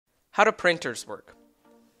How do printers work?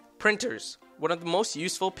 Printers, one of the most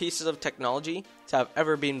useful pieces of technology to have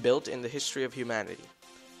ever been built in the history of humanity.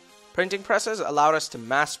 Printing presses allowed us to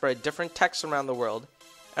mass spread different texts around the world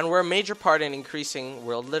and were a major part in increasing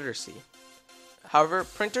world literacy. However,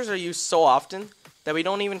 printers are used so often that we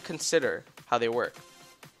don't even consider how they work.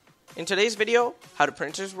 In today's video, How do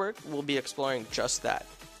printers work, we'll be exploring just that.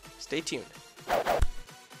 Stay tuned.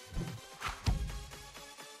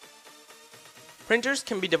 Printers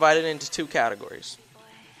can be divided into two categories,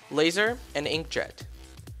 laser and inkjet.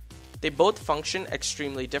 They both function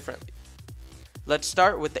extremely differently. Let's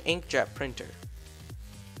start with the inkjet printer.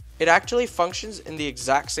 It actually functions in the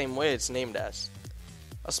exact same way it's named as.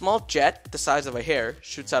 A small jet the size of a hair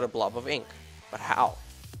shoots out a blob of ink. But how?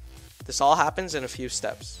 This all happens in a few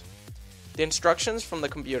steps. The instructions from the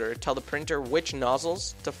computer tell the printer which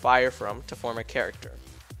nozzles to fire from to form a character.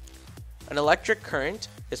 An electric current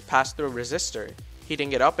is passed through a resistor,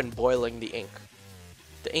 heating it up and boiling the ink.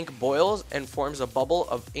 The ink boils and forms a bubble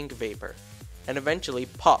of ink vapor, and eventually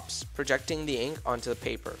pops, projecting the ink onto the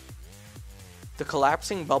paper. The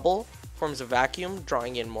collapsing bubble forms a vacuum,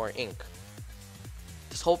 drawing in more ink.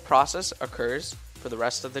 This whole process occurs for the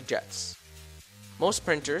rest of the jets. Most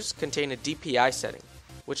printers contain a DPI setting,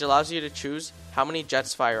 which allows you to choose how many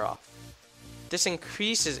jets fire off. This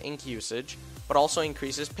increases ink usage, but also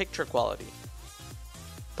increases picture quality.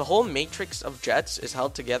 The whole matrix of jets is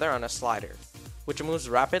held together on a slider, which moves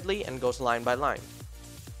rapidly and goes line by line.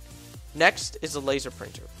 Next is the laser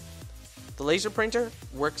printer. The laser printer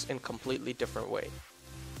works in a completely different way.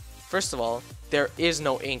 First of all, there is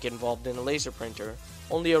no ink involved in a laser printer,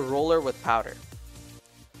 only a roller with powder.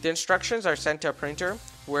 The instructions are sent to a printer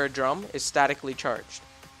where a drum is statically charged.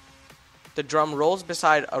 The drum rolls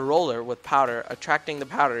beside a roller with powder, attracting the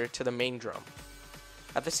powder to the main drum.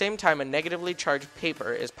 At the same time, a negatively charged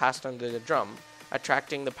paper is passed under the drum,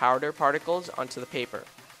 attracting the powder particles onto the paper.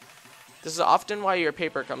 This is often why your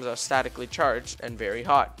paper comes out statically charged and very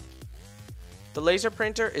hot. The laser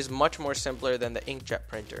printer is much more simpler than the inkjet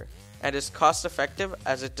printer, and is cost effective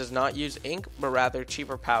as it does not use ink but rather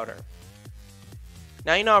cheaper powder.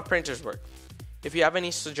 Now you know how printers work. If you have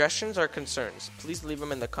any suggestions or concerns, please leave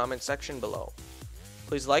them in the comment section below.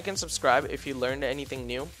 Please like and subscribe if you learned anything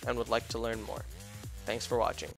new and would like to learn more. Thanks for watching.